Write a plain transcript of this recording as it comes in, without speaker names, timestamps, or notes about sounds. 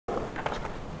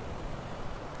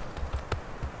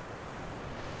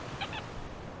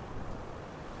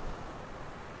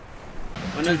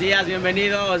Buenos días,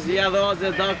 bienvenidos. Día 2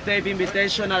 de Duct Tape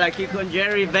Invitational aquí con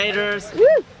Jerry Vaders.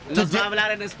 Nos va a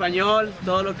hablar en español,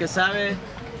 todo lo que sabe.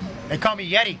 They call me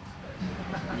Yeti.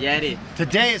 Yeti.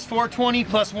 Today is 420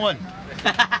 plus 1.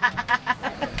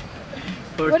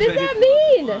 What does that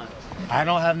mean? I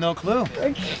don't have no clue.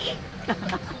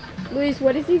 Luis,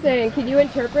 what is he saying? Can you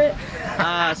interpret?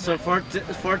 So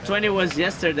 420 was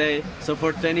yesterday, so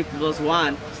 420 plus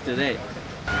 1 is today.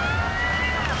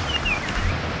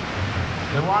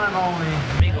 The one and only.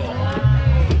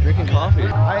 Drinking coffee.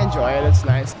 I enjoy it, it's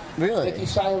nice. Really?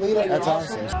 Sayulita, that's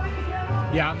awesome.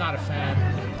 Yeah, I'm not a fan.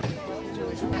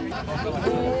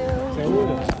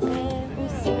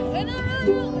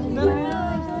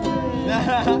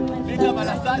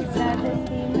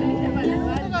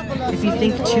 If you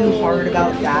think too hard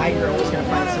about that, you're always gonna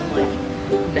find some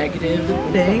like negative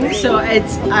thing. So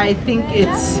I think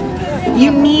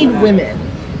you need women.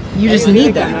 You just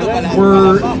need them.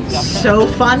 We're so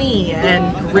funny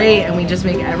and great, and we just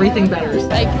make everything better.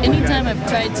 Like anytime I've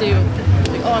tried to,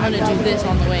 like, oh, I'm gonna do this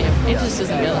on the way, it just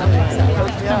doesn't go that way. So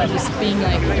it's kind of just being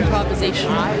like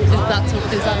improvisational, is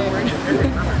that a word?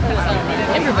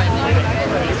 Improvising.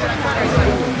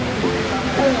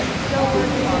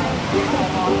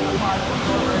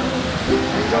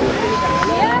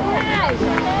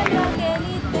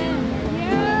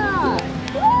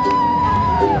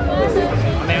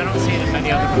 I mean, I don't see it in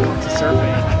many other forms of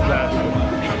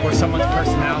surfing where someone's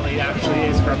personality actually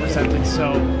is represented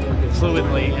so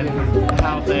fluidly in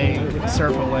how they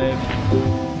surf a wave.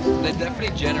 They're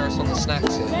definitely generous on the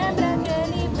snacks here.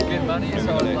 It's good money,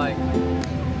 so it's like...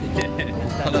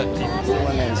 Hello.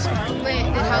 Wait,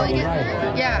 did Hallie get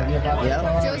third?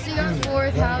 Yeah. Josie got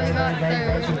fourth, Hallie got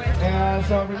third.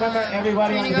 So remember,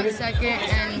 everybody Karina got second,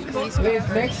 and Kelis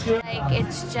got Like,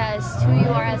 it's just who you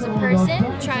are as a person,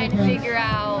 trying to figure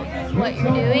out what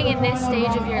you're doing in this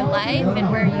stage of your life and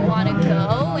where you want to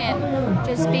go, and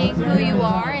just being who you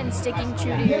are and sticking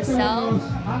true to yourself.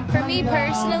 For me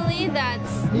personally,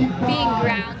 that's being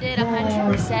grounded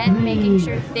 100%, making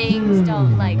sure things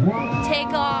don't like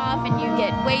take off and you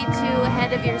get way too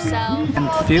ahead of yourself. And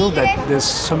feel that there's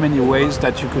so many ways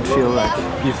that you could feel like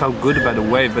you felt good about a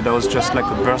wave, but that was just like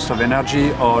a burst of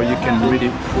energy, or you can really,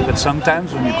 but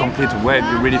sometimes when you complete a wave,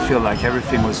 you really feel like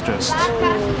everything was just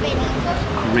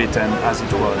written as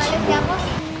it was.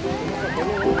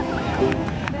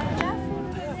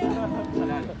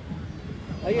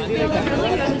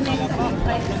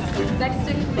 next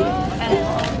to Clovis and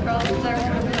girls that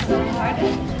are working so hard,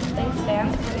 and thanks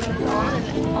fans for putting us on,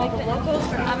 and all the locals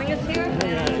for having us here. And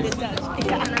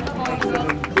all the girls,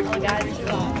 all the guys too.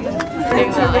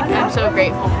 Things that like I'm so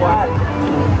grateful for.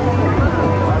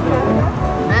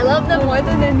 I love them more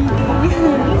than anything.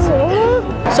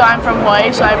 So I'm from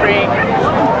Hawaii, so I bring,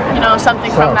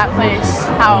 something from that place.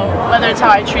 Whether it's how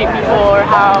I treat people or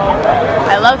how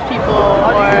I love people,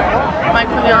 or am I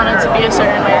truly honored to be a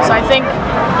certain way. So I think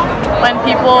when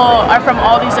people are from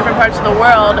all these different parts of the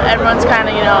world, everyone's kind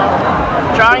of,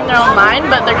 drawing their own line,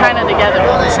 but they're kind of together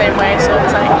in the same way. So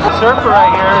it's like Surfer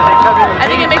right here. I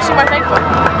think it makes you more thankful.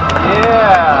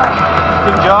 Yeah.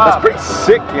 Good job. That's pretty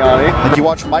sick, Keani. Like you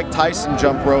watch Mike Tyson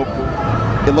jump rope,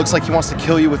 it looks like he wants to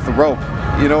kill you with the rope.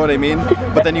 You know what I mean?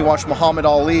 But then you watch Muhammad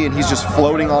Ali and he's just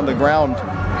floating on the ground,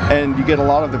 and you get a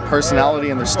lot of their personality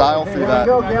and their style through that.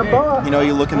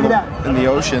 You look in the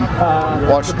ocean,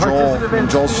 watch Joel, and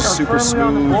Joel's just super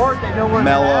smooth,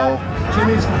 mellow,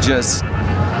 just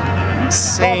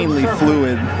insanely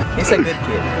fluid. He's a good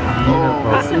kid.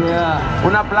 Yeah.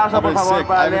 Un aplauso, por favor,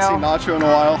 para Leo. I haven't seen Nacho in a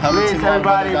while. Please,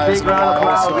 everybody, big round of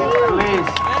applause, please.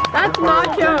 That's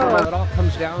Nacho. It all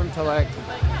comes down to like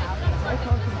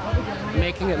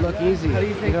making it look easy. You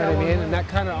know what I mean? And that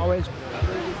kind of always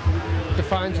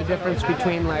defines the difference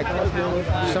between like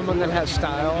someone that has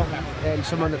style and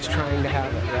someone that's trying to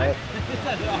have it, right?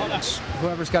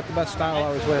 Whoever's got the best style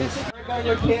always wins.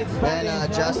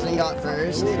 And Justin got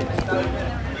first.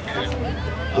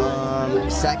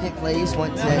 Second place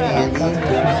went to Andy.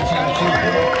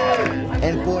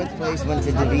 And fourth place went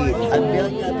to David. I feel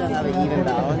like you have to have an even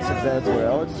balance of both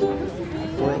worlds.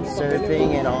 With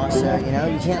surfing and also,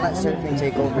 you can't let surfing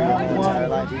take over your whole entire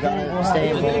life. You gotta stay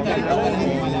involved in other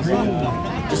things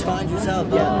and just find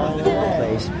yourself, all over the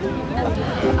place.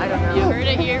 I don't know. You heard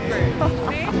it here first. I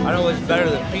don't know what's better,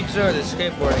 the pizza or the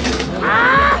skateboarding.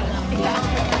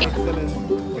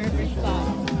 Perfect spot.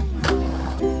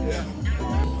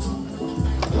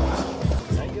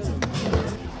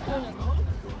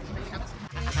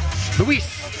 Luis,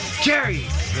 Jerry.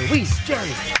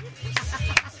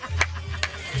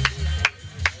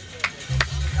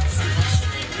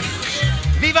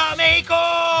 Viva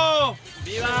Mexico!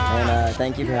 And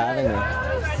thank you for having me.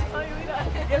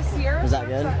 Was that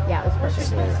good? Yeah, it was perfect.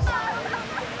 Sweet.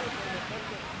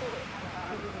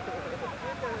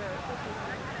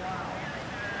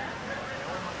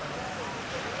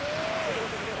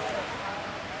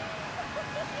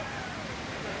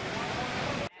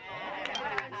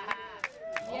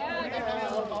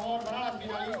 Por favor, para las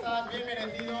finalistas, bien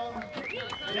merecido.